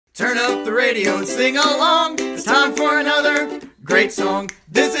Turn up the radio and sing along. It's time for another great song.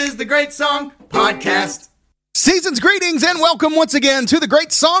 This is the Great Song Podcast. Season's greetings and welcome once again to the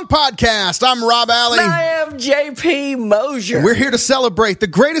Great Song Podcast. I'm Rob Alley. I am JP Mosier. We're here to celebrate the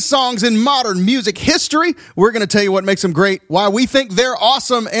greatest songs in modern music history. We're going to tell you what makes them great, why we think they're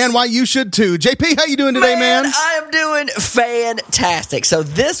awesome, and why you should too. JP, how you doing today, man? I am doing fantastic. So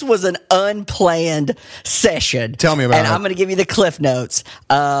this was an unplanned session. Tell me about it. And I'm going to give you the cliff notes.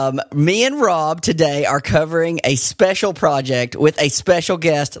 Me and Rob today are covering a special project with a special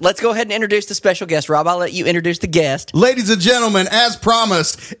guest. Let's go ahead and introduce the special guest. Rob, I'll let you introduce the guest. Ladies and gentlemen, as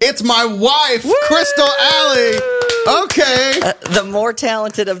promised, it's my wife, Woo! Crystal Alley. Okay. The more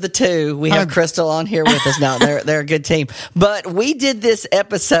talented of the two. We have Crystal on here with us now. They're a good team. But we did this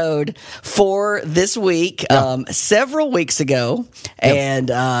episode for this week several weeks ago. And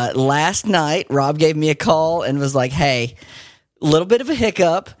last night, Rob gave me a call and was like, hey, a little bit of a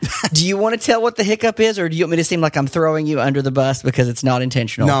hiccup. Do you want to tell what the hiccup is, or do you want me to seem like I'm throwing you under the bus because it's not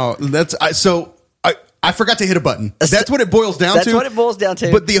intentional? No, I forgot to hit a button. That's what it boils down to. That's what it boils down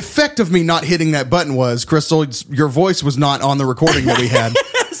to. But the effect of me not hitting that button was, Crystal, your voice was not on the recording that we had.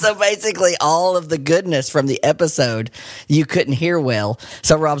 So basically, all of the goodness from the episode you couldn't hear well.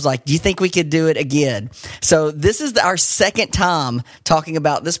 So Rob's like, do you think we could do it again? So this is our second time talking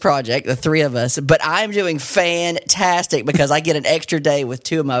about this project, the three of us, but I'm doing fantastic because I get an extra day with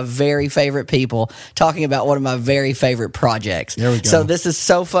two of my very favorite people talking about one of my very favorite projects. There we go. So this is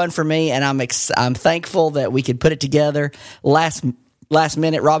so fun for me, and I'm thankful that we could put it together last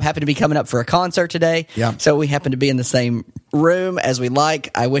minute. Rob happened to be coming up for a concert today. Yeah. So we happen to be in the same room as we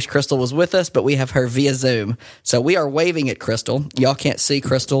like. I wish Crystal was with us, but we have her via Zoom. So we are waving at Crystal. Y'all can't see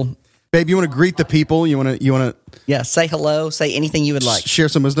Crystal. Babe, you want to greet the people? You want to Yeah, say hello. Say anything you would like. share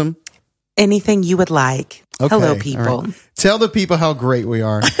some wisdom? Anything you would like. Okay, Hello, all people. right. Tell the people how great we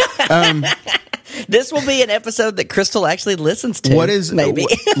are. This will be an episode that Crystal actually listens to. What is maybe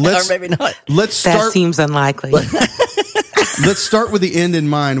or maybe not? Let's That start. seems unlikely. Let's start with the end in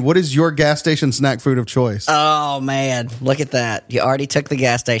mind. What is your gas station snack food of choice? Oh man, look at that! You already took the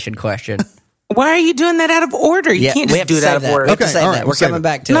gas station question. Why are you doing that out of order? You can't we just have to do it save out of that. order. We have to Okay, save all right, that. we'll We're save coming it.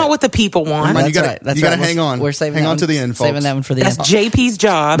 back to Not it. what the people want. Come on, That's you gotta right. hang on. We're saving Hang that on one. to the end, folks. Saving that one for the That's end. JP's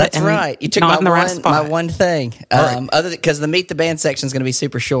job. That's and right. You took not in the right my spot. one thing. right. Because the meet the band section is going to be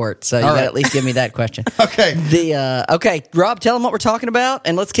super short, so you got to right. at least give me that question. Okay. Okay, Rob, tell them what we're talking about,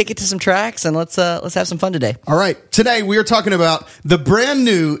 and let's kick it to some tracks, and let's have some fun today. All right. Today we are talking about the brand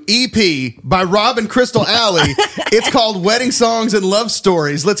new EP by Rob and Crystal Alley. It's called Wedding Songs and Love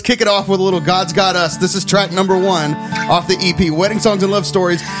Stories. Let's kick it off with a little God's Got Us. This is track number 1 off the EP, Wedding Songs and Love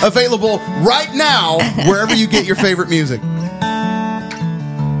Stories, available right now wherever you get your favorite music.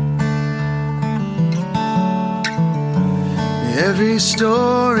 Every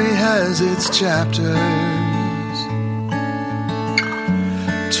story has its chapters,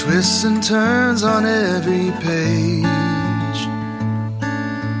 twists and turns on every page,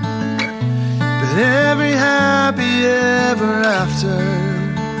 but every happy ever after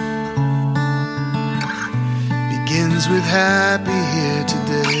begins with happy here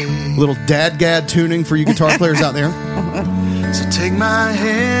today. Little dad-gad tuning for you guitar players out there. So take my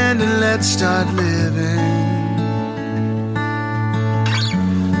hand and let's start living.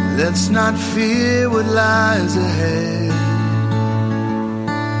 Let's not fear what lies ahead.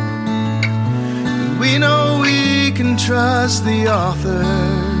 We know we can trust the author,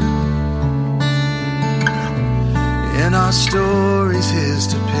 and our story's his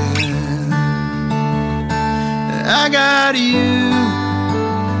to pen. I got you,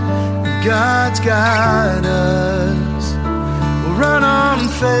 God's got us. We'll run on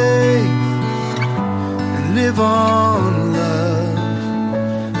faith and live on love.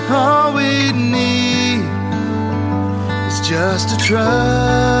 All we need is just to trust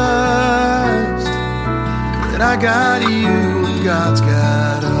that I got you and God's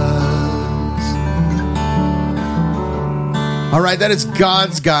got us. All right, that is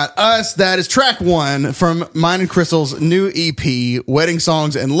God's Got Us. That is track 1 from mine and Crystal's new EP, Wedding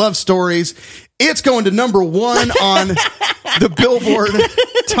Songs and Love Stories. It's going to number 1 on the Billboard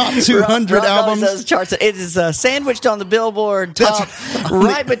Top 200 Rob albums. knows those charts. It is sandwiched on the Billboard top,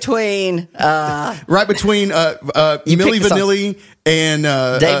 right between Right between Milli pick the songs. Vanilli and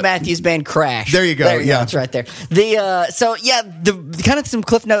Dave Matthews Band Crash. There you go, yeah. It's right there. The kind of some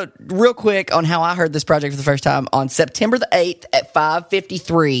cliff note real quick on how I heard this project for the first time. On September the 8th at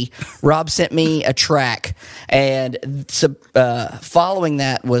 5:53, Rob sent me a track, and following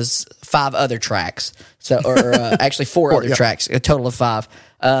that was 5 other tracks. So, or actually 4 other tracks, a total of 5.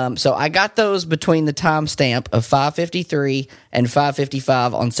 So I got those between the timestamp of 5:53 and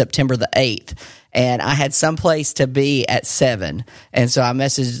 5:55 on September the 8th. And I had someplace to be at 7. And so I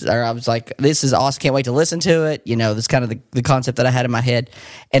messaged, or I was like, this is awesome. Can't wait to listen to it. You know, this kind of the concept that I had in my head.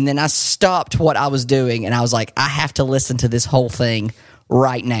 And then I stopped what I was doing and I was like, I have to listen to this whole thing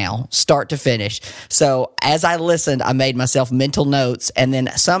right now, start to finish. So as I listened, I made myself mental notes and then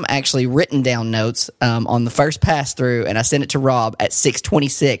some actually written down notes on the first pass through, and I sent it to Rob at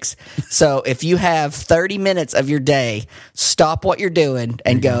 6:26. So if you have 30 minutes of your day, stop what you're doing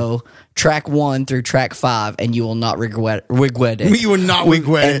and go track 1 through track 5, and you will not regret it. You will not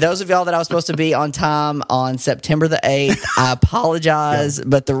regret it. And those of y'all that I was supposed to be on time on September the 8th, I apologize,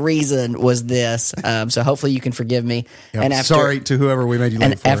 but the reason was this. So hopefully you can forgive me. Yep. And after, sorry to whoever we made you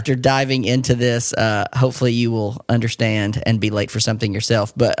late and for. after diving into this, hopefully you will understand and be late for something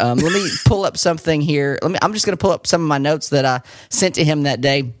yourself. But let me pull up something here. I'm just going to pull up some of my notes that I sent to him that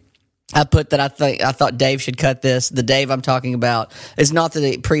day. I put that I thought Dave should cut this. The Dave I'm talking about is not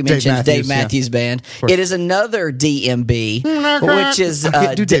the pre-mentioned Dave Matthews Band. It is another DMB, which is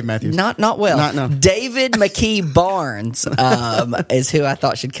do Dave Matthews. Not well. No. David McKee Barnes is who I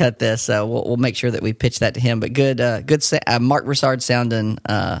thought should cut this. So we'll make sure that we pitch that to him. But good Mark Broussard sounding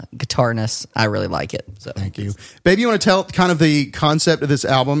guitarness. I really like it. So thank you, babe. You want to tell kind of the concept of this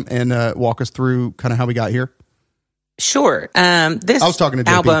album and walk us through kind of how we got here? Sure. This I was talking to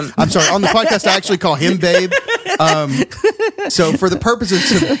JP. album. I'm sorry. On the podcast, I actually call him Babe. So for the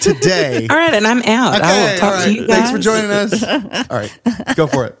purposes of today. All right, and I'm out. Okay, I will talk all right. to you guys. Thanks for joining us. All right, go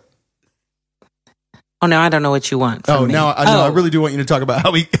for it. Oh, no, I don't know what you want from me. I really do want you to talk about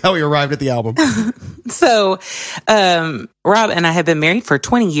how we arrived at the album. So, Rob and I have been married for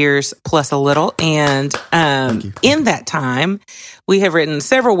 20 years plus a little. And in that time, we have written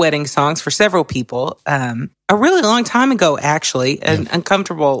several wedding songs for several people. A really long time ago, actually, an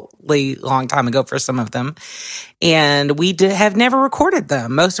uncomfortably long time ago for some of them. And we have never recorded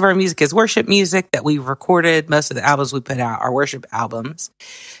them. Most of our music is worship music that we recorded. Most of the albums we put out are worship albums.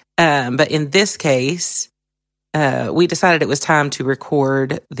 But in this case, we decided it was time to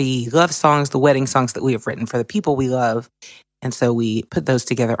record the love songs, the wedding songs that we have written for the people we love. And so we put those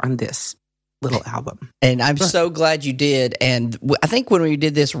together on this little album. And I'm so glad you did. And I think when we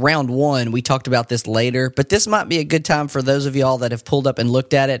did this round 1, we talked about this later, but this might be a good time for those of y'all that have pulled up and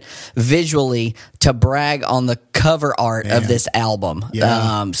looked at it visually to brag on the cover art of this album.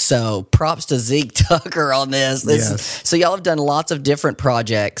 Yeah. So props to Zeke Tucker on this. So y'all have done lots of different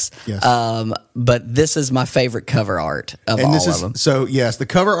projects. Yes. But this is my favorite cover art of all of them. So yes, the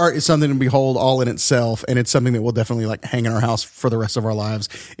cover art is something to behold all in itself, and it's something that we'll definitely like hang in our house for the rest of our lives.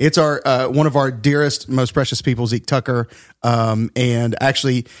 It's our one of our dearest, most precious people, Zeke Tucker, and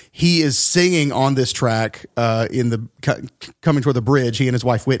actually he is singing on this track in the coming toward the bridge. He and his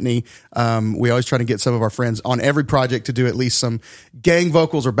wife Whitney. We always try to get some of our friends on every project to do at least some gang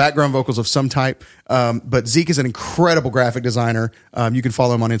vocals or background vocals of some type. But Zeke is an incredible graphic designer. You can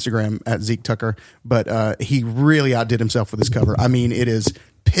follow him on Instagram at Zeke Tucker. But he really outdid himself with this cover. I mean, it is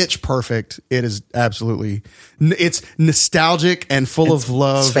pitch perfect. It is absolutely, it's nostalgic and full of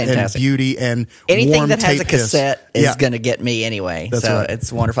love and beauty and anything warm that has a tape hiss. cassette is going to get me anyway. That's so right.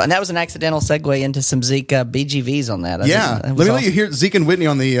 it's wonderful. And that was an accidental segue into some Zeke BGVs on that. Let me let you hear Zeke and Whitney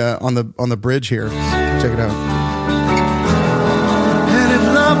on the bridge here. Check it out. And if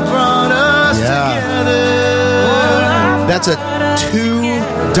love brought us together. That's a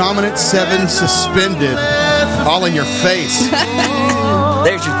 2 dominant 7 suspended, all in your face.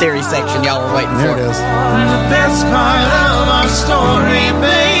 There's your theory section y'all were waiting There for. it is. The best part of our story,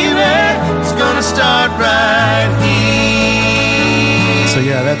 baby, is gonna start right here. So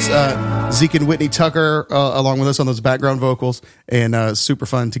yeah, that's Zeke and Whitney Tucker along with us on those background vocals, and super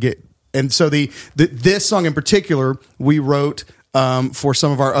fun to get. And so this song in particular we wrote for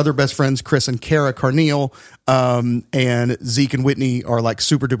some of our other best friends, Chris and Kara Carneal, and Zeke and Whitney are like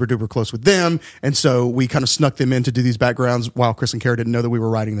super duper duper close with them, and so we kind of snuck them in to do these backgrounds while Chris and Kara didn't know that we were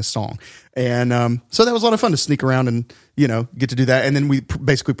writing this song, and so that was a lot of fun to sneak around and get to do that, and then we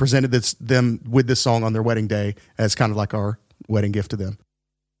basically presented them with this song on their wedding day as kind of like our wedding gift to them.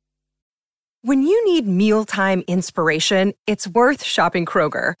 When you need mealtime inspiration, it's worth shopping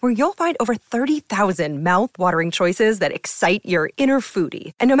Kroger, where you'll find over 30,000 mouth-watering choices that excite your inner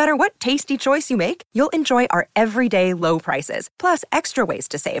foodie. And no matter what tasty choice you make, you'll enjoy our everyday low prices, plus extra ways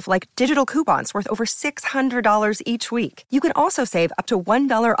to save, like digital coupons worth over $600 each week. You can also save up to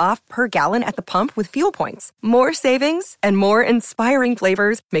 $1 off per gallon at the pump with fuel points. More savings and more inspiring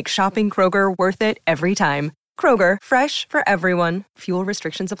flavors make shopping Kroger worth it every time. Kroger, fresh for everyone. Fuel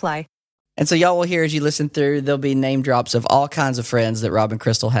restrictions apply. And so y'all will hear as you listen through, there'll be name drops of all kinds of friends that Rob and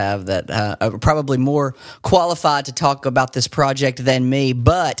Crystal have that are probably more qualified to talk about this project than me.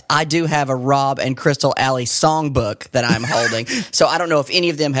 But I do have a Rob and Crystal Alley songbook that I'm holding. So I don't know if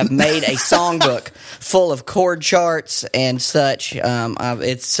any of them have made a songbook full of chord charts and such.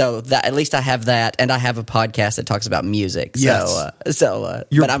 It's so that at least I have that, and I have a podcast that talks about music. Yes.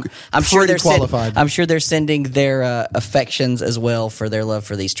 But I'm sure they're qualified. I'm sure they're sending their affections as well for their love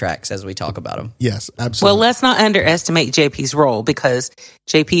for these tracks as we talk about them. Yes, absolutely. Well, let's not underestimate JP's role, because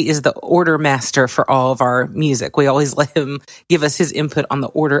JP is the order master for all of our music. We always let him give us his input on the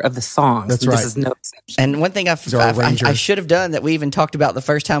order of the songs. That's and right. This is no exception. And one thing I should have done that we even talked about the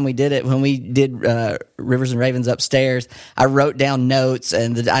first time we did it, when we did Rivers and Ravens Upstairs, I wrote down notes,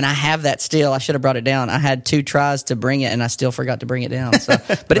 and I have that still. I should have brought it down. I had 2 tries to bring it, and I still forgot to bring it down. So,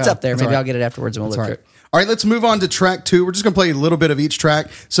 but it's up there. Maybe I'll get it afterwards, and we'll look through it. All right, let's move on to track 2. We're just going to play a little bit of each track.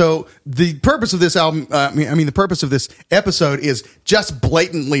 So the purpose of this album, the purpose of this episode is just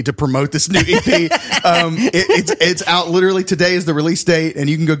blatantly to promote this new EP. It's out literally today is the release date, and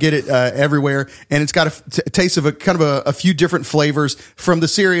you can go get it everywhere. And it's got a taste of a few different flavors, from the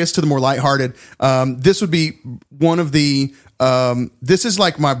serious to the more lighthearted. This would be one of the. This is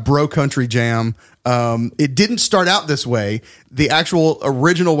like my bro country jam. It didn't start out this way. The actual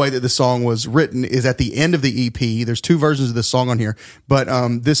original way that the song was written is at the end of the EP. There's 2 versions of this song on here, but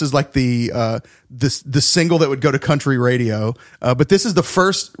this is like the single that would go to country radio. But this is the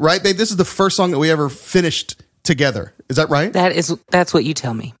first, right, babe? This is the first song that we ever finished together. Is that right? That's what you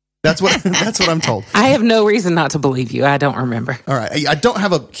tell me. That's what I'm told. I have no reason not to believe you. I don't remember. All right. I don't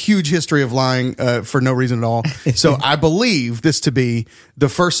have a huge history of lying for no reason at all. So I believe this to be the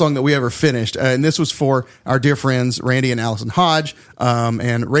first song that we ever finished. And this was for our dear friends, Randy and Allison Hodge.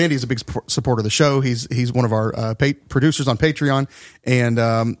 And Randy's a big supporter of the show. He's one of our producers on Patreon. And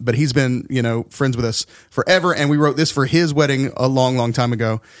but he's been, friends with us forever. And we wrote this for his wedding a long, long time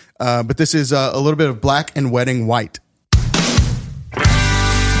ago. But this is a little bit of Black and Wedding White.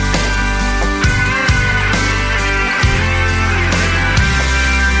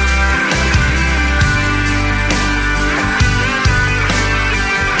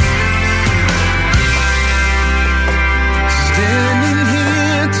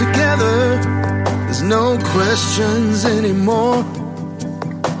 No questions anymore.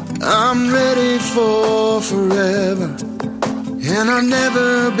 I'm ready for forever, and I've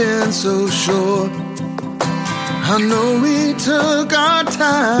never been so sure. I know we took our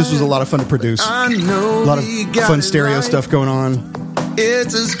time. This was a lot of fun to produce. I know a lot of fun stereo right. stuff going on.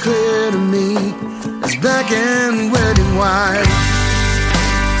 It's as clear to me as black and wedding white.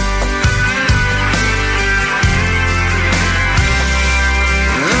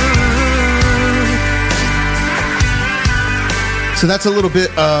 So that's a little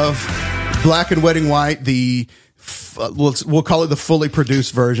bit of Black and Wedding White, we'll call it the fully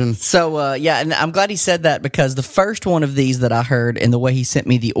produced version. So, and I'm glad he said that, because the first one of these that I heard, and the way he sent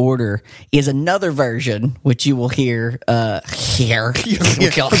me the order, is another version, which you will hear here.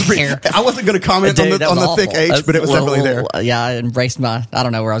 I wasn't going to comment on the thick H, but it was definitely there. Yeah, I embraced I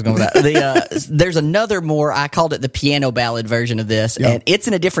don't know where I was going with that. There's another more, I called it the piano ballad version of this, and it's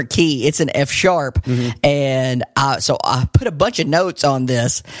in a different key. It's an F sharp, and so I put a bunch of notes on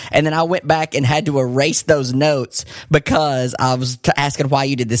this, and then I went back and had to erase those notes, because I was asking why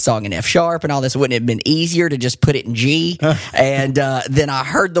you did this song in F sharp and all this. Wouldn't it have been easier to just put it in G? And then I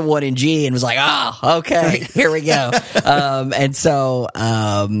heard the one in G and was like, oh, okay, here we go. And so if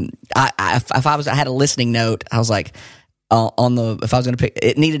I had a listening note, I was like, if I was going to pick,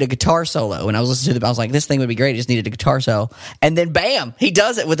 it needed a guitar solo, and I was listening to it, I was like, this thing would be great. It just needed a guitar solo. And then bam, he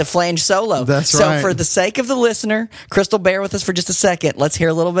does it with a flange solo. That's right. So for the sake of the listener, Crystal, bear with us for just a second. Let's hear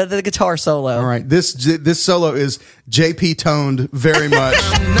a little bit of the guitar solo. All right. This solo is JP toned very much.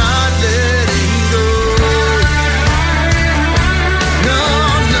 I'm not letting go. No.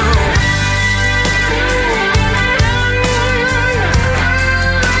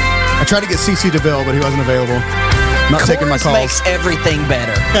 I tried to get CC DeVille, but he wasn't available. Not taking my calls. Makes everything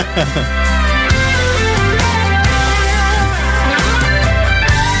better.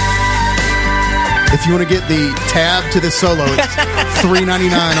 If you want to get the tab to this solo, it's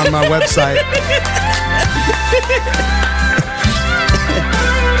 $3.99 on my website.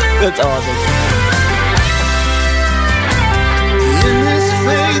 That's awesome. In this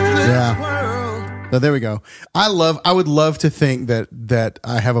faithless Yeah. world. So there we go. I would love to think that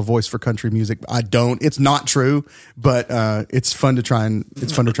I have a voice for country music. I don't. It's not true, but it's fun to try and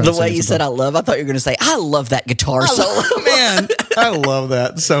The way you said I love, I thought you were going to say, I love that guitar solo. Man, I love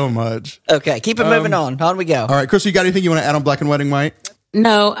that so much. Okay, keep it moving on. On we go. All right, Chris, you got anything you want to add on Black and Wedding White?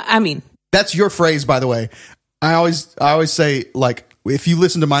 No, I mean, That's your phrase, by the way. I always say, like, if you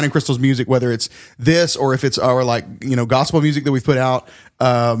listen to mine and Crystal's music, whether it's this or if it's our, like, gospel music that we've put out,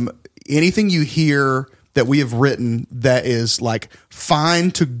 anything you hear that we have written that is like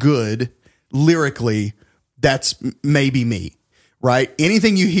fine to good lyrically, that's maybe me. Right?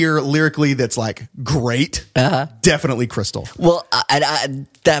 Anything you hear lyrically that's like great, definitely Crystal. Well,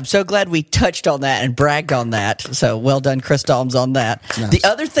 I'm so glad we touched on that and bragged on that. So well done, Chris Doms, on that. Nice. The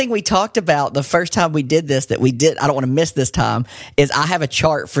other thing we talked about the first time we did this that we did, I don't want to miss this time, is I have a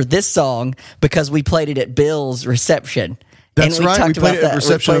chart for this song because we played it at Bill's reception. That's and we right. Talked We played about it at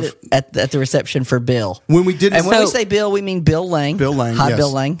reception We played it at the reception for Bill. When we did, And when we say Bill, we mean Bill Lang. Bill Lang. Hi, yes.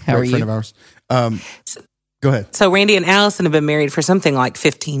 Bill Lang. How Great are friend you? of ours. Go ahead. So Randy and Allison have been married for something like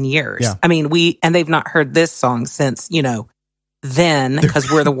 15 years. Yeah. I mean, and they've not heard this song since, then,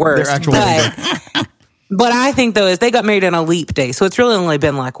 because we're the worst. Their actual wedding But I think, though, is they got married on a leap day. So it's really only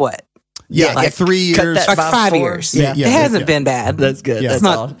been like what? Yeah, like 3 cut years. that Like by 5 4. years. Yeah. It hasn't been bad. That's good. Yeah. That's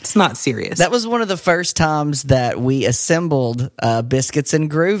all. It's not serious. That was one of the first times that we assembled Biscuits and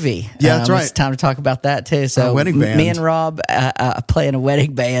Groovy. Yeah, that's right. It's time to talk about that too. So Our wedding band. me and Rob play in a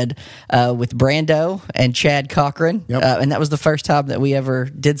wedding band with Brando and Chad Cochran. Yep. And that was the first time that we ever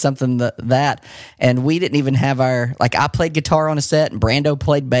did something that. And we didn't even have I played guitar on a set and Brando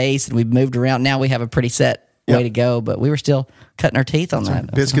played bass and we moved around. Now we have a pretty set way to go, but we were still cutting our teeth on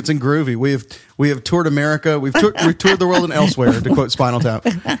that. Biscuits and Groovy. We have toured America. We've toured the world and elsewhere, to quote Spinal Tap.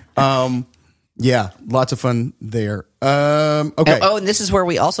 Yeah, lots of fun there. Okay. Oh, and this is where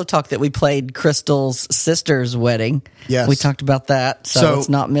we also talked that we played Crystal's sister's wedding. Yes. We talked about that, so let's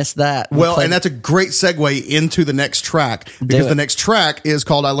not miss that. Well, and that's a great segue into the next track, because the next track is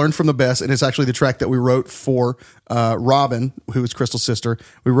called I Learned from the Best, and it's actually the track that we wrote for Robin, who is Crystal's sister.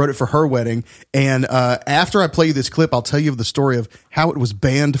 We wrote it for her wedding, and after I play you this clip, I'll tell you the story of how it was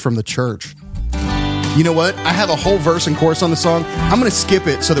banned from the church. You know what? I have a whole verse and chorus on the song. I'm going to skip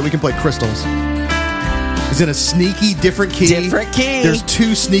it so that we can play Crystal's. It's in a sneaky, different key. Different key. There's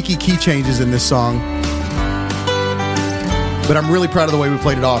 2 sneaky key changes in this song. But I'm really proud of the way we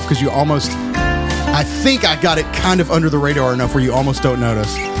played it off, because I think I got it kind of under the radar enough where you almost don't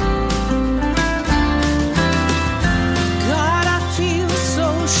notice. God, I feel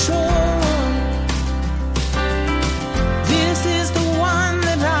so sure this is the one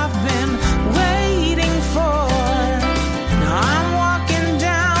that I've been waiting for. Now I'm walking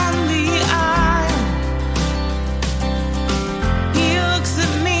down the aisle. He looks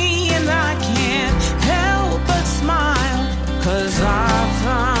at me and I can't help but smile, 'cause I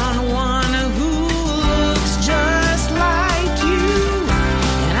found one who looks just like you.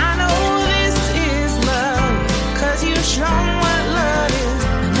 And I know this is love, 'cause you've shown what love is.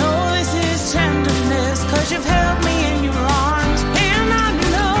 I know this is tenderness, 'cause you've held me in your arms. And I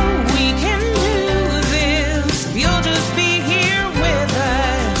know we can do this if you'll just be here with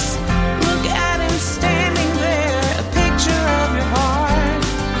us. Look at him standing there, a picture of your heart.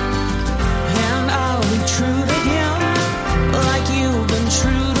 And I'll be true to him like you've been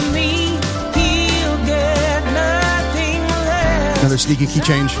true to me. He'll get nothing less. Another sneaky key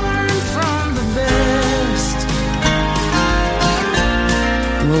change. From the best.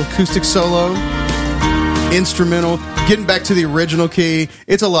 A little acoustic solo, instrumental, getting back to the original key.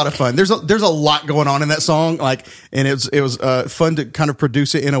 It's a lot of fun. There's a lot going on in that song, and it was fun to kind of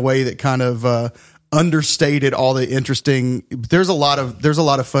produce it in a way that kind of understated all the interesting. There's a lot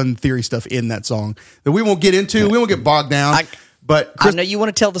of fun theory stuff in that song that we won't get into. We won't get bogged down. But I know you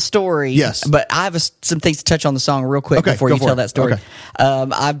want to tell the story. Yes. But I have some things to touch on the song real quick Okay, before go you for tell it. that story. Okay.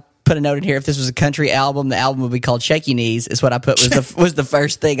 I put a note in here. If this was a country album, the album would be called Shaky Knees, is what I put was the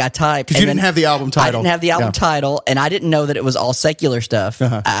first thing I typed. because you didn't have the album title. I didn't have the album Yeah. title, and I didn't know that it was all secular stuff.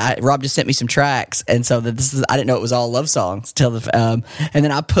 Rob just sent me some tracks, and so I didn't know it was all love songs till and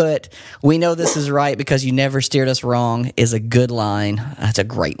then I put, "We know this is right because you never steered us wrong" is a good line. That's a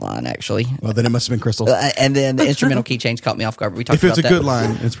great line, actually. Well, then it must have been Crystal. And then the instrumental key change caught me off guard. We talked If it's about a that. good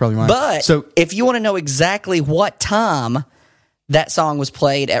line, it's probably mine. But so if you want to know exactly what time that song was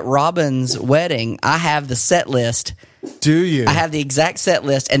played at Robin's wedding, I have the set list. do you? I have the exact set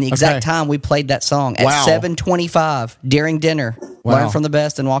list and the exact Okay. time we played that song at Wow. 7:25 during dinner. Wow. Learn from the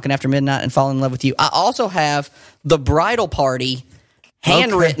best and walking after midnight and fall in love with you. I also have the bridal party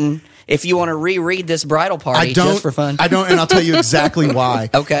handwritten. If you want to reread this bridal party just for fun, I don't, and I'll tell you exactly why.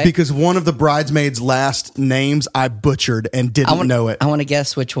 Okay. Because one of the bridesmaids' last names I butchered and didn't know it. I want to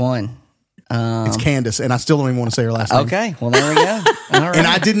guess which one. It's Candace, and I still don't even want to say her last name. Okay, well there we go. All right. And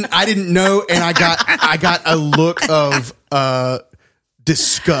I didn't know, and I got a look of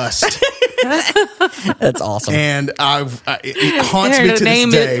disgust That's awesome. And it haunts me Her to this name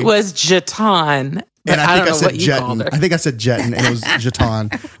day. it was Jatan. But And I don't know said what you Jeton. called her. I think I said Jeton, and it was Jeton.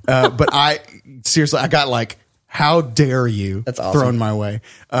 But I got like, how dare you? That's awesome. Thrown my way.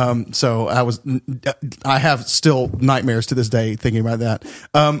 So I have still nightmares to this day thinking about that.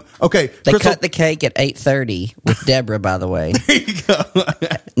 Okay, They Crystal, cut the cake at 8:30 with Deborah, by the way. there you go.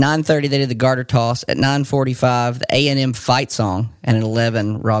 9:30 they did the garter toss. At 9:45 the A&M fight song, and at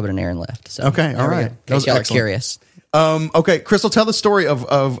 11 Robin and Aaron left. So Okay, all there we right. go. That In was case y'all are excellent. curious. Okay, Crystal, tell the story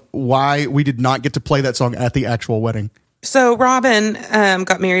of why we did not get to play that song at the actual wedding. So Robin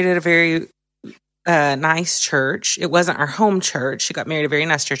got married at a very nice church. It wasn't our home church. She got married at a very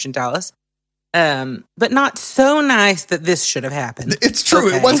nice church in Dallas. But not so nice that this should have happened. It's true.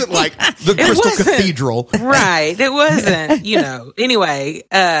 Okay. It wasn't like the Crystal wasn't. Cathedral. Right. It wasn't, Anyway,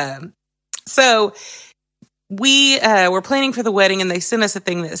 so we were planning for the wedding, and they sent us a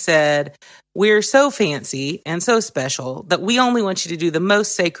thing that said, "We're so fancy and so special that we only want you to do the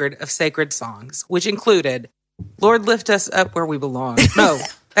most sacred of sacred songs," which included "Lord, Lift Us Up Where We Belong." No,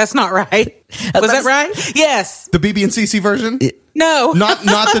 that's not right. Was that right? Yes. The BB and CC version? No. Not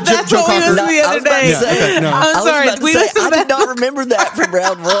the That's Joe what we Cocker. listened to the I other was about to day. say- Okay, no. I'm I was sorry. about to We say, listened I to did that. not remember that from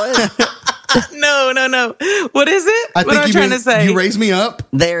round one. No. What is it? I What am I think you trying mean to say? You Raise Me Up.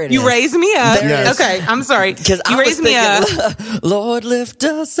 There it is. You raise me up. There it is. Okay, I'm sorry. Because You I was raise me up. thinking, Lord, lift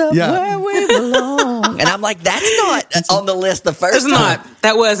us up Yeah. where we belong. And I'm like, that's not on the list the first It's time. not.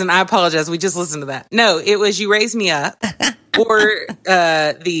 That wasn't. I apologize. We just listened to that. No, it was "You Raise Me Up" or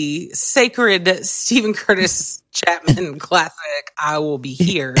the sacred Stephen Curtis Chapman classic "I Will Be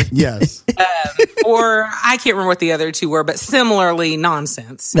Here," Yes. or I can't remember what the other two were, but similarly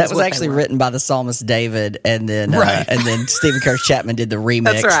nonsense. That is was what they actually were. written by the psalmist David, and then Right. and then Stephen Curtis Chapman did the remix.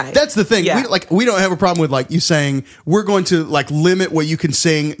 That's right. That's the thing. Yeah. We don't have a problem with like you saying we're going to like limit what you can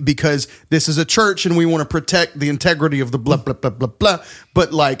sing because this is a church and we want to protect the integrity of the blah blah blah blah blah.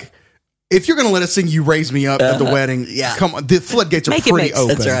 But like, if you're going to let us sing "You Raise Me Up" at the wedding, yeah. come on, the floodgates are Make it pretty make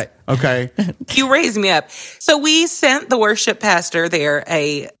sense. open. That's right. Okay. You raised me up. So we sent the worship pastor there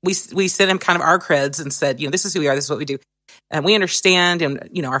we sent him kind of our creds and said, this is who we are, this is what we do. And we understand and,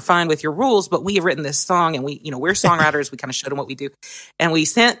 are fine with your rules, but we have written this song and we're songwriters. We kind of showed them what we do. And we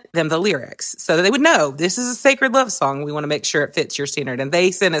sent them the lyrics so that they would know this is a sacred love song. We want to make sure it fits your standard. And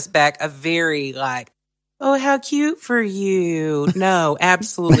they sent us back a very "Oh, how cute for you." No,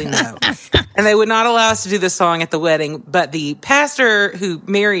 absolutely no. And they would not allow us to do the song at the wedding. But the pastor who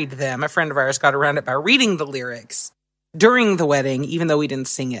married them, a friend of ours, got around it by reading the lyrics during the wedding, even though we didn't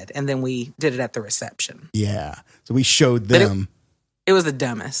sing it. And then we did it at the reception. Yeah. So we showed But them. It was the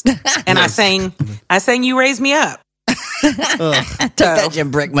dumbest. And I sang "You Raise Me Up." Take that,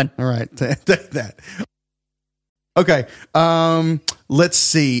 Jim Brickman. All right. Take that. Okay. Let's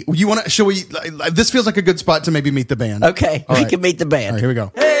see. Shall we? This feels like a good spot to maybe meet the band. Okay, All we right. can meet the All band. right. Here we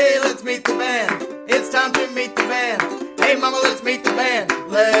go. Hey, let's meet the band. It's time to meet the band. Hey, mama, let's meet the band.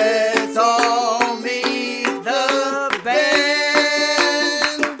 Let's all meet the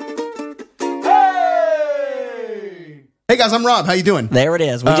band. Hey! Hey guys, I'm Rob. How you doing? There it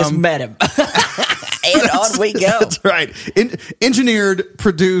is. We just met him. And on we go. That's right. Engineered,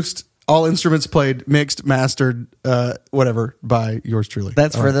 produced, all instruments played, mixed, mastered, whatever, by yours truly.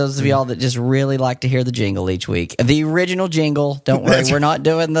 That's All for right. those of y'all that just really like to hear the jingle each week. The original jingle. Don't worry, That's we're not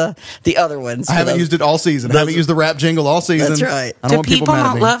doing the other ones. I haven't used it all season. I haven't used the rap jingle all season. That's right. I don't Do want people people mad at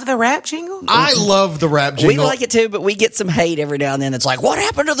not me. love the rap jingle? I love the rap We jingle. like it too, but we get some hate every now and then. It's like, what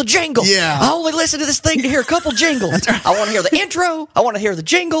happened to the jingle? Yeah. I only listen to this thing to hear a couple jingles. I want to hear the intro. I want to hear the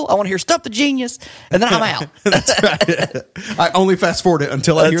jingle. I want to hear Stump the Genius. And then I'm out. That's right. I only fast forward it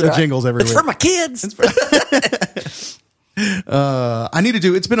until I hear That's the right. jingles every It's week. for my kids. I need to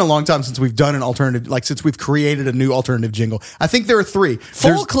do. It's been a long time since we've done an alternative, like since we've created a new alternative jingle. I think there are three.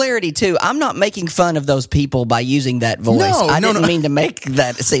 Full clarity too. I'm not making fun of those people by using that voice. No, I no, didn't no. mean to make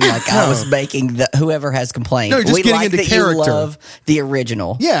that seem like I was making whoever has complained. No, you're just we getting like into that character. You love the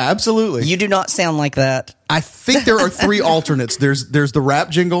original. Yeah, absolutely. You do not sound like that. I think there are three alternates. There's the rap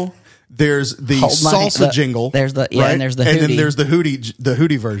jingle. There's the Hold my hand- salsa jingle. there's the- yeah, right? and there's the and then hootie. there's the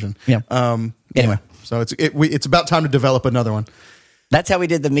hootie version. Yeah. Anyway, so it's about time to develop another one. That's how we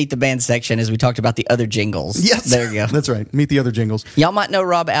did the Meet the Band section, as we talked about the other jingles. Yes, There you go. That's right. Meet the other jingles Y'all might know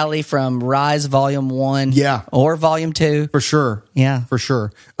Rob Alley from Rise Volume 1. Yeah. Or Volume 2. for sure. Yeah. for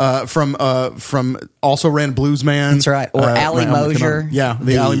sure. From also ran Blues Man. That's right. Or Allie Mosier. Yeah,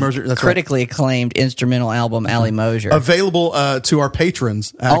 the Allie Mosier. That's critically acclaimed instrumental album, Allie Mosier. right. Available to our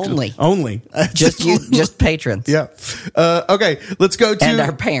patrons. Actually. Only. Just patrons. Yeah. Okay. Let's go to And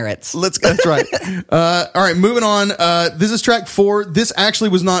our parents. Let's. That's right. All right. Moving on. This is track 4. this actually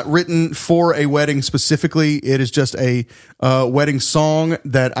was not written for a wedding specifically. It is just a wedding song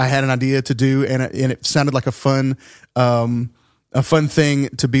that I had an idea to do, and it sounded like a fun thing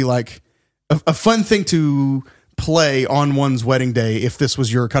to be like a fun thing to play on one's wedding day if this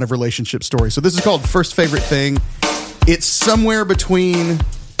was your kind of relationship story. So this is called First Favorite Thing. It's somewhere between.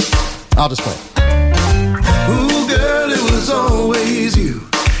 I'll just play it. Ooh, girl, it was always you.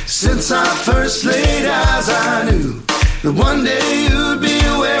 Since I first laid eyes, I knew that one day you'd be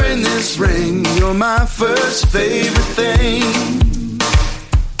wearing this ring. You're my first favorite thing.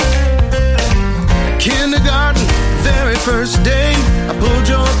 Kindergarten, very first day, I pulled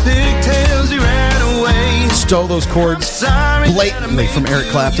your pigtails, you ran away. Stole those chords blatantly from Eric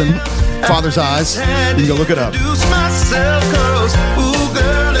Clapton. Father's Eyes. You can go look it up. Introduce myself, 'cause, ooh,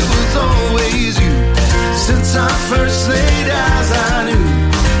 girl, it was always you. Since I first laid eyes, I knew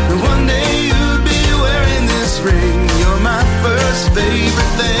that one day you'd be wearing this ring. You're my first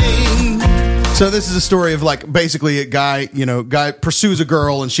favorite thing. So this is a story of like basically a guy pursues a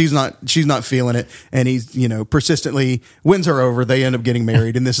girl and she's not feeling it, and he's persistently wins her over. They end up getting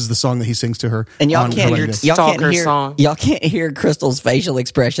married, and this is the song that he sings to her. And y'all on can't her hear, wedding day. y'all can't hear Crystal's facial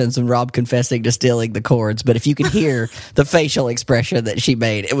expressions and Rob confessing to stealing the chords. But if you could hear the facial expression that she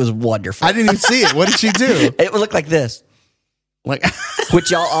made, it was wonderful. I didn't even see it. What did she do? It would look like this, Like, which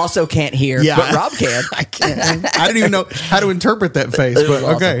y'all also can't hear, Yeah. but Rob can. I can't. I didn't even know how to interpret that face. It was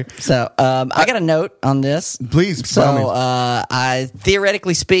But okay, awesome. So I got a note on this. please. So by me. I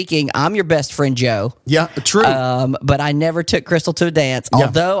theoretically speaking, I'm your best friend Joe. Yeah, true. But I never took Crystal to a dance, Yeah.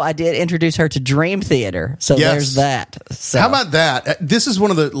 although I did introduce her to Dream Theater. So Yes. there's that. So. How about that? This is one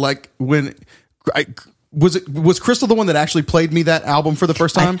of the was Crystal the one that actually played me that album for the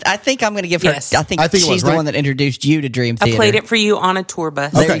first time? I think I'm going to give her. Yes. I think I think it she's was, the right? one that introduced you to Dream I Theater. played it for you on a tour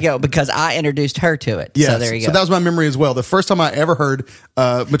bus. There Okay. you go, because I introduced her to it. Yes. So there you go. So that was my memory as well. The first time I ever heard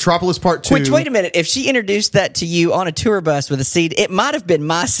Metropolis Part 2. Which, wait a minute, if she introduced that to you on a tour bus with a CD, it might have been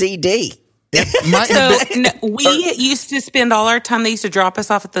my CD. might have So been- we used to spend all our time. They used to drop us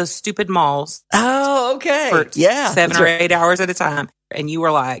off at those stupid malls Oh, okay. for yeah. 7 that's or right. 8 hours at a time. And you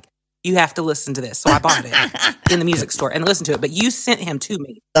were like, you have to listen to this. So I bought it in the music store and listened to it. But you sent him to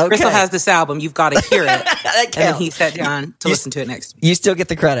me. Okay. Crystal has this album. You've got to hear it. That And then counts. he sat down to listen to it next to me. You still get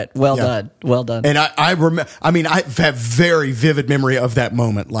the credit. Well Yeah. done. Well done. And I remember, I mean, I have very vivid memory of that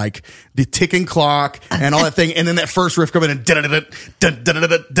moment, like the ticking clock and all that thing. And then that first riff coming in,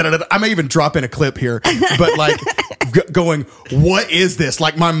 I may even drop in a clip here, but like going, what is this?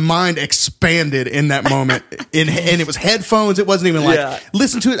 Like my mind expanded in that moment. And it was headphones. It wasn't even like, Yeah.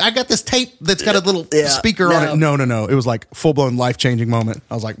 listen to it. I got this tape that's got a little Yeah. speaker on No. it. No. It was like full blown life changing moment.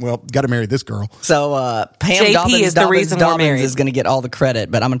 I was like, well, got to marry this girl. So Pam JP Dobbins, is the reason we're married. is going to get all the credit,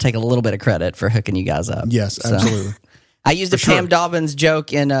 but I'm going to take a little bit of credit for hooking you guys up. Yes, So, absolutely. I used a For sure. Pam Dobbins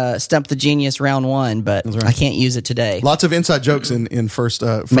joke in Stump the Genius round 1, but I can't use it today. Lots of inside jokes in first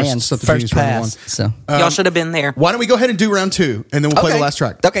Man, Stuff the first Genius round pass. one. So. Y'all should have been there. Why don't we go ahead and do round 2 and then we'll play the last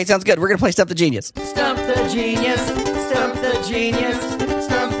track? Okay, sounds good. We're going to play Stump the Genius. Stump the genius, stump the genius,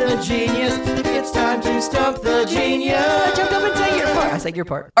 stump the genius. It's time to stump the genius. Jump up and say your part. I say your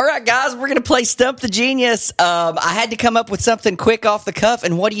part. All right, guys, we're going to play Stump the Genius. I had to come up with something quick off the cuff,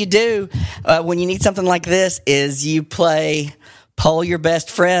 and what do when you need something like this is you play Poll Your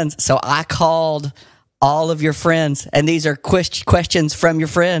Best Friends. So I called all of your friends, and these are questions from your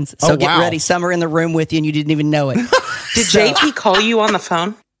friends. So Oh, get wow. ready. Some are in the room with you, and you didn't even know it. Did So- JP call you on the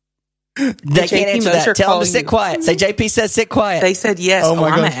phone? They JP can't answer Mosher that. Tell them call to sit you? quiet. Say JP says sit quiet. They said yes. Oh, my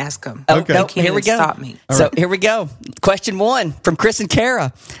I'm going gosh. to ask them. Okay. Nope, Can't here we even go. stop me. So here we go. Question 1 from Chris and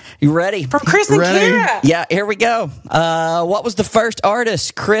Kara. You ready? From Chris and Ready? Kara. Yeah, here we go. What was the first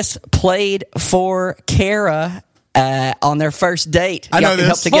artist Chris played for Kara on their first date? I know Y'all can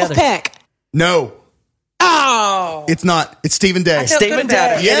help this. together. Wolfpack. No, Oh. it's not. It's Stephen Day. I felt Stephen good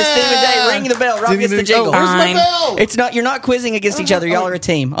about Day. it. It is Stephen Day. Ring the bell. Rob gets the jingle. Where's my Fine. bell? It's not. You're not quizzing against each other. Y'all are a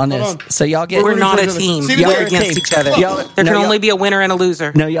team on this. Hold on. So y'all get. We're not a Stephen team. Day. We're Y'all are a against team. each other. Y'all- There no, can y'all- only be a winner and a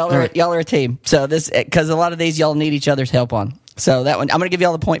loser. No, y'all are a team. So this because a lot of these y'all need each other's help on. So that one I'm going to give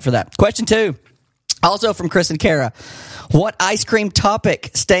y'all the point for that. Question 2, also from Chris and Kara. What ice cream topping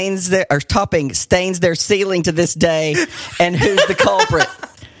stains their ceiling to this day, and who's the culprit?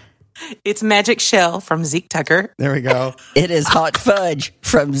 It's Magic Shell from Zeke Tucker. There we go. It is Hot Fudge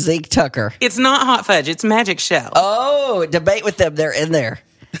from Zeke Tucker. It's not Hot Fudge. It's Magic Shell. Oh, debate with them. They're in there.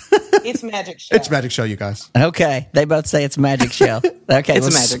 It's magic show. It's magic show, you guys. Okay, they both say it's magic show. Okay, It's a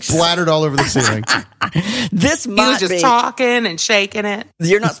well, magic show. Splattered all over the ceiling. This He was might just be. talking and shaking it.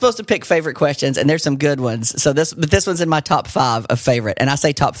 You're not supposed to pick favorite questions, and there's some good ones. So this one's in my top 5 of favorite, and I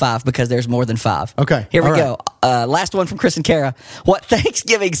say top 5 because there's more than 5. Okay, here we all go. Last one from Chris and Kara. What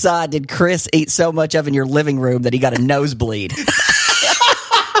Thanksgiving side did Chris eat so much of in your living room that he got a nosebleed?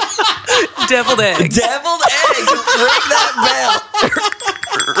 Deviled eggs. Deviled eggs. Ring that bell.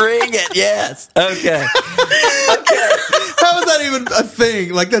 Ring it. Yes. Okay. How is that even a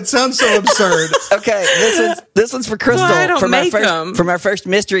thing? Like, that sounds so absurd. Okay, this one's for Crystal Well, I don't make from our first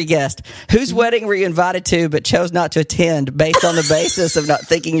mystery guest. Whose wedding were you invited to but chose not to attend based on the basis of not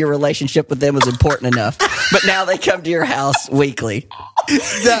thinking your relationship with them was important enough? But now they come to your house weekly.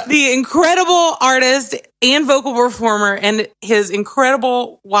 The incredible artist and vocal performer and his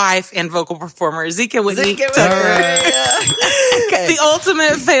incredible wife and vocal performer, Zeke and Whitney Zeke and Tucker. Okay. The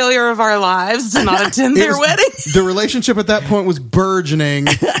ultimate failure of our lives to not attend It their was- wedding. The relationship at that point was burgeoning.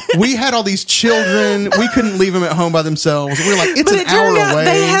 We had all these children. We couldn't leave them at home by themselves. We were like, it's But an it turned hour out away.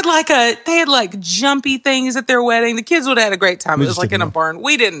 they had like jumpy things at their wedding. The kids would have had a great time. We It was just like in didn't a know. barn.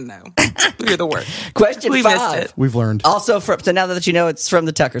 We didn't know. We were the worst. Question We 5. missed it. We've learned. Also, so now that you know it's from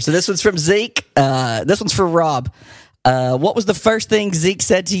the Tucker. So this one's from Zeke. This one's for Rob. What was the first thing Zeke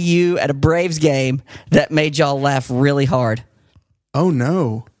said to you at a Braves game that made y'all laugh really hard? Oh,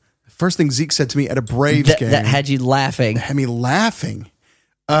 no. First thing Zeke said to me at a Braves game. That had you laughing. had me laughing.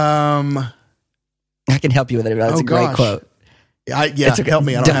 I can help you with it. That's a great gosh. quote. Help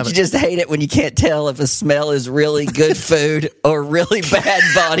me. I don't have you it. just hate it when you can't tell if a smell is really good food or really bad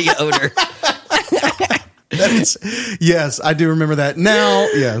body odor? Yes, I do remember that. Now,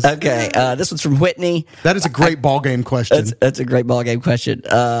 yes. Okay, this one's from Whitney. That is a great ball game question. That's a great ball game question.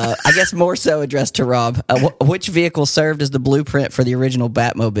 I guess more so addressed to Rob. Which vehicle served as the blueprint for the original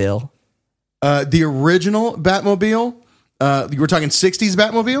Batmobile? The original Batmobile? You were talking 60s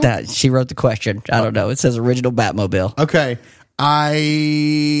Batmobile? She wrote the question. I don't know. It says original Batmobile. Okay.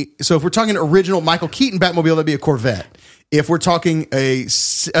 So if we're talking original Michael Keaton Batmobile, that'd be a Corvette. If we're talking a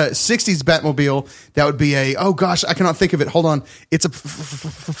 60s Batmobile, that would be oh gosh, I cannot think of it. Hold on. It's it's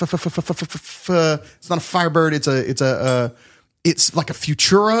not a Firebird. It's like a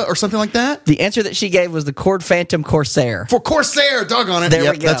Futura or something like that. The answer that she gave was the Cord Phantom Corsair. For Corsair, doggone it. There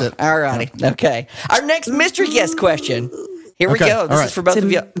Yep, we go. That's it. All righty. Okay. Our next mystery guest question. Here we Okay, go. all This right. is for both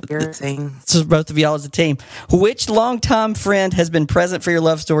of you. Embarrassing. This is both of y'all as a team. Which longtime friend has been present for your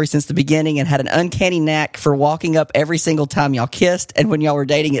love story since the beginning and had an uncanny knack for walking up every single time y'all kissed? And when y'all were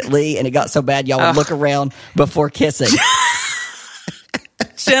dating at Lee and it got so bad, y'all would look around before kissing.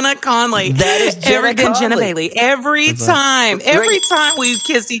 Jenna Conley. That is Jenna Jenna Conley. Bailey. Every time we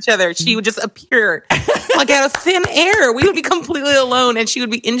kissed each other, she would just appear like out of thin air. We would be completely alone, and she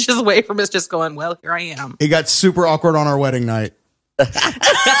would be inches away from us, just going, "Well, here I am." It got super awkward on our wedding night.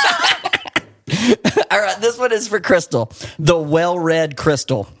 All right, this one is for Crystal. The well-read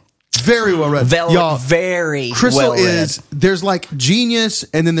Crystal. Very well read. Y'all, Very Crystal well-read. is, there's like genius,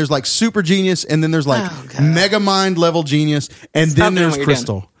 and then there's like super genius, and then there's like mega mind level genius, and Stop then doing there's what you're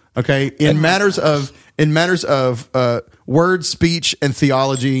Crystal. Okay, in matters of word, speech, and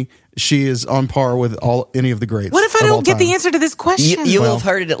theology, she is on par with any of the greats. What if I of all don't get the time. answer to this question? You will have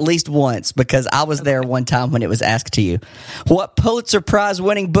heard it at least once because I was there one time when it was asked to you. What Pulitzer Prize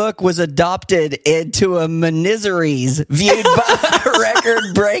winning book was adopted into a miniseries viewed by a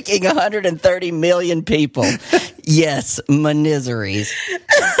record breaking 130 million people? Yes, miniseries.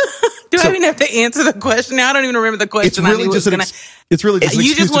 Do I even have to answer the question now? I don't even remember the question. It's really just an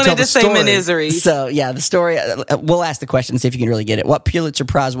You just wanted to say miniseries. So, yeah, the story, we'll ask the question and see if you can really get it. What Pulitzer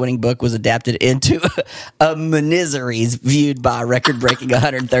Prize winning book was adapted into a miniseries viewed by a record breaking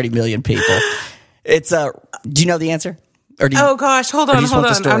 130 million people? It's, do you know the answer? Or do you, Oh gosh, hold or do on, you just hold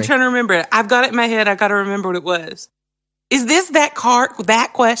want the on. story? I'm trying to remember it. I've got it in my head. I got to remember what it was. Is this that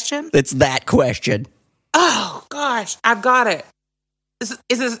question? It's that question. Oh gosh, I've got it. Is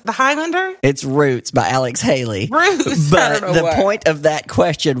this The Highlander? It's Roots by Alex Haley. Roots. I But don't know the why. point of that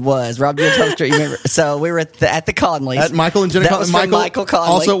question was, Rob, do you tell the story? You remember? So we were at the Conleys. At Michael and Jenna That was from Michael Conley.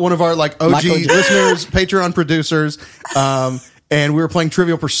 also one of our like OG Michael and Jenna. listeners, Patreon producers. And we were playing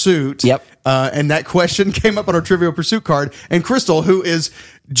Trivial Pursuit. Yep. And that question came up on our Trivial Pursuit card. And Crystal, who is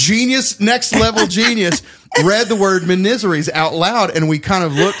genius, next level genius, read the word miniseries out loud. And we kind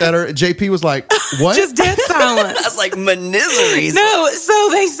of looked at her. JP was like, what? Just dead silence. I was like, miniseries. No, so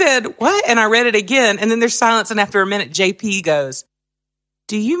they said, what? And I read it again, and then there's silence, and after a minute, JP goes,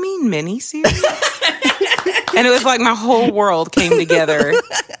 do you mean miniseries? And it was like my whole world came together.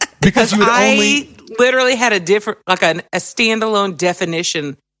 because you would I only. literally had a different, like a standalone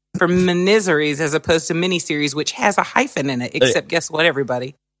definition for miniseries as opposed to miniseries, which has a hyphen in it. Except, guess what,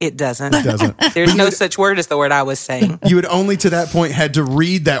 everybody? It doesn't. It doesn't. There's no such word as the word I was saying. You had only to that point had to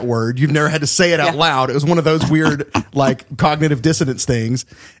read that word. You've never had to say it out loud. It was one of those weird, like, cognitive dissonance things.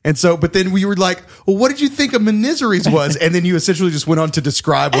 And so, but then we were like, well, what did you think a miniseries was? And then you essentially just went on to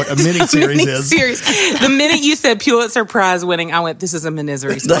describe what a miniseries is. The minute you said Pulitzer Prize winning, I went, this is a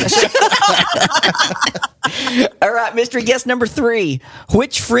miniseries. All right, mystery guest number 3.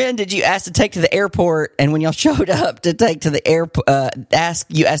 Which friend did you ask to take to the airport? And when y'all showed up to take to the airport, asked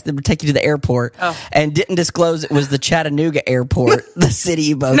them to take you to the airport, and didn't disclose it was the Chattanooga airport, the city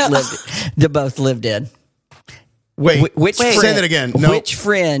you both lived in. Wait, Which say friend- that again. No. Which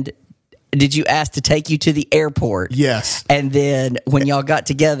friend did you ask to take you to the airport? Yes. And then when y'all got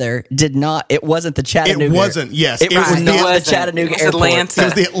together, it wasn't the Chattanooga. It wasn't, yes. It was It not the wasn't. Chattanooga It was airport. Atlanta. It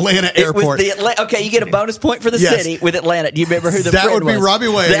was the Atlanta airport. Okay, you get a bonus point for the Yes. city with Atlanta. Do you remember who the That friend would be was? Robbie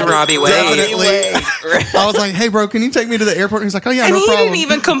Wade. That was Robbie Wade. Definitely. Wade. I was like, hey, bro, can you take me to the airport? And he's like, oh, yeah, And no he problem. didn't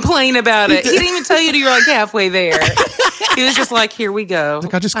even complain about it. He didn't even tell you you're like halfway there. He was just like, here we go.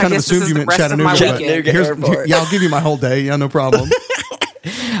 I just kind of guess this assumed is you the meant rest of my Chattanooga. weekend. Airport. Yeah, I'll give you my whole day. Yeah, no problem.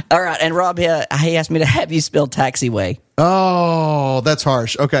 All right, and Rob, he asked me to have you spell taxiway. Oh, that's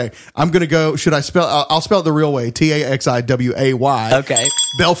harsh. Okay, I'm gonna go. Should I spell? I'll spell it the real way. Taxiway. Okay.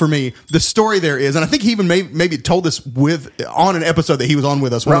 Bell for me. The story there is, and I think he even maybe told this on an episode that he was on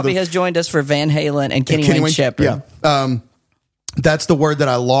with us. Robbie has joined us for Van Halen and Kenny Wayne Shepherd. Yeah. That's the word that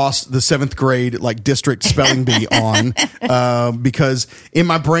I lost the 7th grade like district spelling bee on because in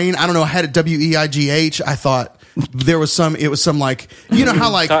my brain, I don't know, I had it WEIGH. I thought it was some like, you know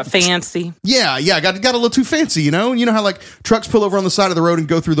how like Got fancy. Yeah, got a little too fancy, you know how like trucks pull over on the side of the road and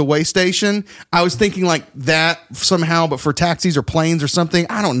go through the way station. I was thinking like that somehow, but for taxis or planes or something,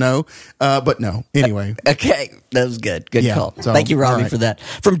 I don't know. But no, anyway. Okay, that was good. Good Yeah, call. so, Thank you, Robbie, all right. for that.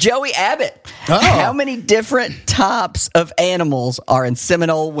 From Joey Abbott. Oh. How many different types of animals are in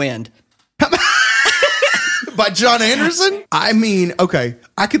Seminole Wind? By John Anderson? I mean, okay,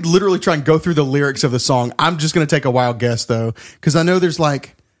 I could literally try and go through the lyrics of the song. I'm just going to take a wild guess, though, because I know there's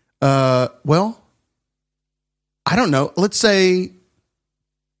like, well, I don't know. Let's say,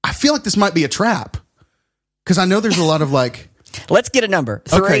 I feel like this might be a trap, because I know there's a lot of like. Let's get a number.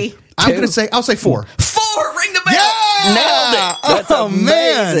 3, Okay, 2, I'll say 4. 4. Ring the bell. Yeah! Nailed it. That's Oh, amazing.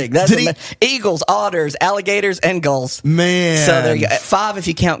 man. That's Did he- Eagles, otters, alligators, and gulls. Man. So there you go. 5 if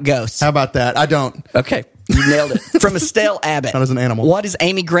you count ghosts. How about that? I don't. Okay, you nailed it. From Estelle Abbott. Not as an animal. What is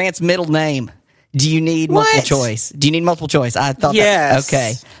Amy Grant's middle name? Do you need multiple What? choice? Do you need multiple choice? I thought Yes. that.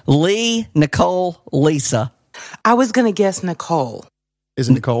 Okay. Lee, Nicole, Lisa. I was going to guess Nicole. Is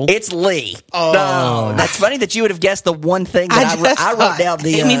it Nicole? It's Lee. Oh. No, that's funny that you would have guessed the one thing that I wrote down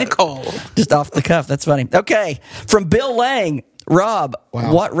the Amy Nicole. just off the cuff. That's funny. Okay, from Bill Lang, Rob.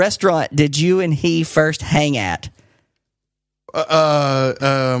 Wow. What restaurant did you and he first hang at?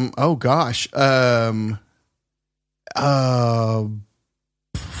 Oh gosh. That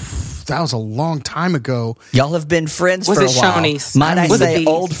was a long time ago. Y'all have been friends Was for a it while. Shoney's? Might I Was it say Bees?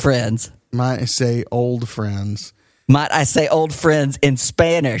 old friends? Might I say old friends? Might I say old friends in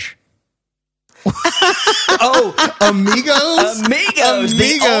Spanish? Oh, amigos? Amigos,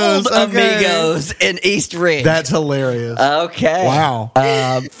 the old okay. amigos in East Ridge. That's hilarious. Okay. Wow.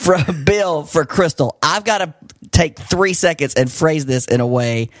 From Bill for Crystal, I've got to take 3 seconds and phrase this in a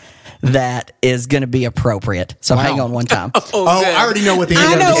way that is going to be appropriate. So Wow. hang on one time. Oh, I already know what the I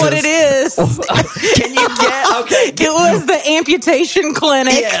answer know is. what it is. Can you get? Okay. It was the amputation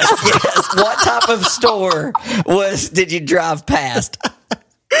clinic. Yes. What type of store did you drive past?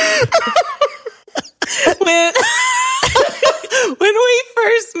 When we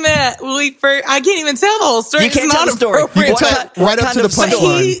first met, I can't even tell the whole story. You can't It's tell not the story. appropriate. You can tell What right up kind to the of store?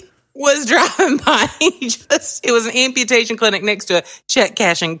 punchline. He was driving by. It was an amputation clinic next to a check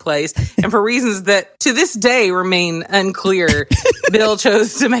cashing place. And for reasons that to this day remain unclear, Bill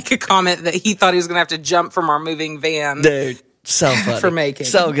chose to make a comment that he thought he was going to have to jump from our moving van. Dude, so funny. For making.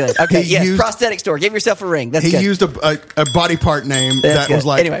 So good. Okay, He yes, used- prosthetic store. Give yourself a ring. That's He good. used a body part name That's that good. was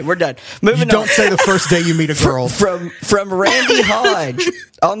like, Anyway, we're done. you Moving don't on. say the first day you meet a girl. From Randy Hodge.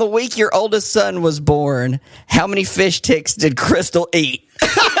 On the week your oldest son was born, how many fish sticks did Crystal eat?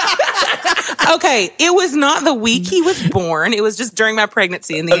 Okay, it was not the week he was born. It was just during my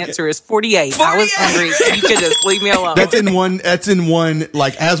pregnancy, and the answer is 48. I was 48. hungry. You could just leave me alone. That's in one,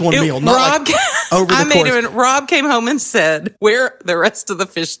 like as one meal, not Rob, like over the I made course. him. Rob came home and said, "Where are the rest of the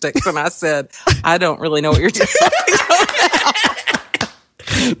fish sticks?" And I said, "I don't really know what you're talking about."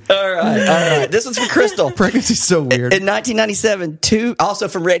 All right. This one's for Crystal. Pregnancy's so weird. In 1997, also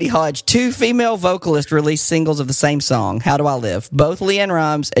from Reddy Hodge, 2 female vocalists released singles of the same song, How Do I Live? Both Leanne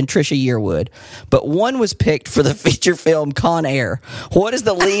Rimes and Trisha Yearwood. But one was picked for the feature film Con Air. What is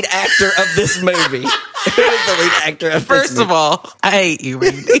the lead actor of this movie? Who is the lead actor of this First movie? of all, I hate you,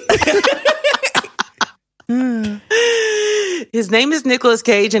 Randy. His name is Nicolas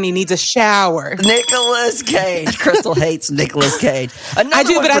Cage, and he needs a shower. Nicolas Cage. Crystal hates Nicolas Cage. I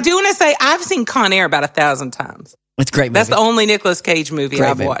do, but I do want to say I've seen Con Air about 1,000 times. It's a great movie. That's the only Nicolas Cage movie Great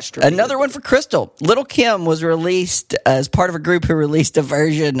I've movie. watched. Another one for Crystal. Little Kim was released as part of a group who released a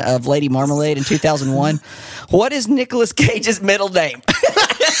version of Lady Marmalade in 2001. What is Nicolas Cage's middle name?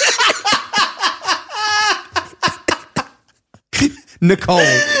 Nicole.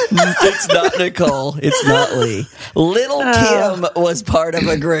 It's not Nicole. It's not Lee. Little Kim was part of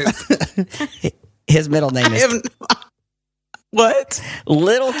a group. His middle name is What?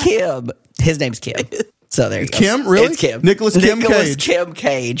 Little Kim. His name's Kim. So there you go. Kim? Really? It's Kim. Nicolas Kim Nicolas Cage. Kim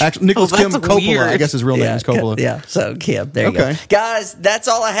Cage. Actually, Nicholas Kim that's Coppola, weird. I guess his real name is Coppola. Yeah, so Kim. There you Okay. go. Guys, that's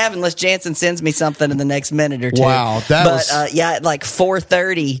all I have unless Jansen sends me something in the next minute or two. Wow, that but, was- yeah, at like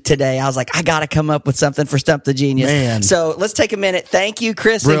 4:30 today, I was like, I got to come up with something for Stump the Genius. Man. So let's take a minute. Thank you,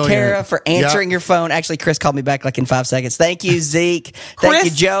 Chris Brilliant. and Kara, for answering Yep. your phone. Actually, Chris called me back like in 5 seconds. Thank you, Zeke. Thank Chris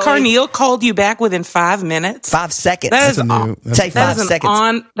you, Joey. Carneal called you back within 5 minutes. 5 seconds. That is That's a new- that's- Say That 5 is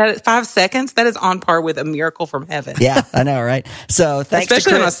seconds. that is 5 seconds. That is on par with a miracle from heaven. Yeah, I know, right? So thanks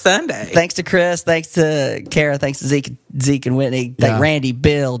Especially to on a Chris. Sunday. Thanks to Chris. Thanks to Kara. Thanks to Zeke and Whitney. Thank Yeah. Randy,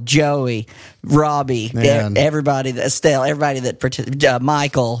 Bill, Joey, Robbie, Man. everybody, Estelle, everybody that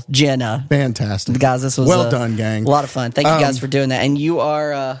Michael, Jenna. Fantastic. Guys, this was well done, gang. a lot of fun. Thank you guys for doing that. And you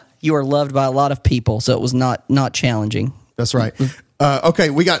are loved by a lot of people, so it was not challenging. That's right. Okay,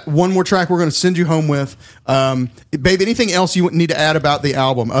 we got one more track we're going to send you home with. Babe, anything else you need to add about the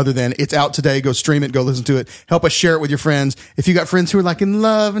album other than it's out today? Go stream it, go listen to it. Help us share it with your friends. If you got friends who are like in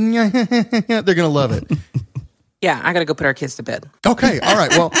love, and they're going to love it. Yeah, I got to go put our kids to bed. Okay, all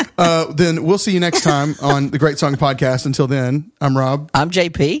right. Well, then we'll see you next time on the Great Song Podcast. Until then, I'm Rob. I'm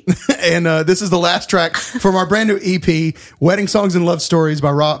JP. And this is the last track from our brand new EP, Wedding Songs and Love Stories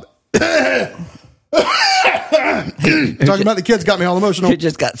by Rob. Talking about the kids got me all emotional. Who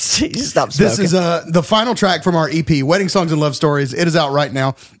just stopped smoking. This is the final track from our EP, Wedding Songs and Love Stories. It is out right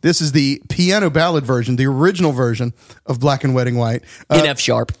now. This is the piano ballad version, the original version of Black and Wedding White. in F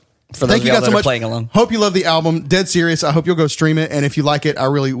sharp. For those Thank of you y'all guys that so are much. playing along. Hope you love the album. Dead serious. I hope you'll go stream it. And if you like it, I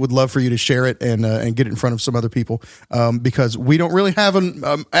really would love for you to share it and get it in front of some other people because we don't really have an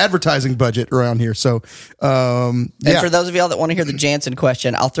advertising budget around here. So, And for those of y'all that want to hear the Jansen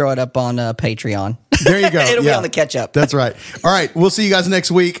question, I'll throw it up on Patreon. There you go. It'll be Yeah. on the catch up. That's right. All right. We'll see you guys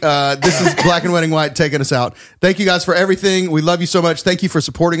next week. This is Black and Wedding White taking us out. Thank you guys for everything. We love you so much. Thank you for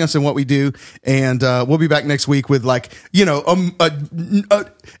supporting us in what we do. And we'll be back next week with a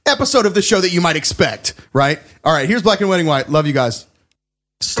episode of the show that you might expect. Right. All right. Here's Black and Wedding White. Love you guys.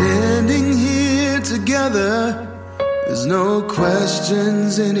 Standing here together, there's no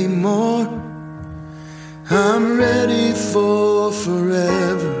questions anymore. I'm ready for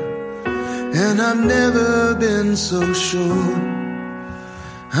forever, and I've never been so sure.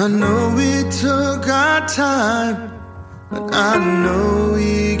 I know we took our time, but I know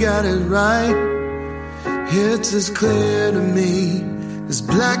we got it right. It's as clear to me as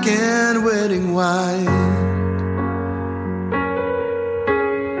black and wedding white.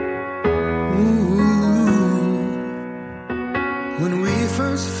 Ooh. When we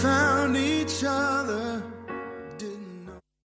first found each other,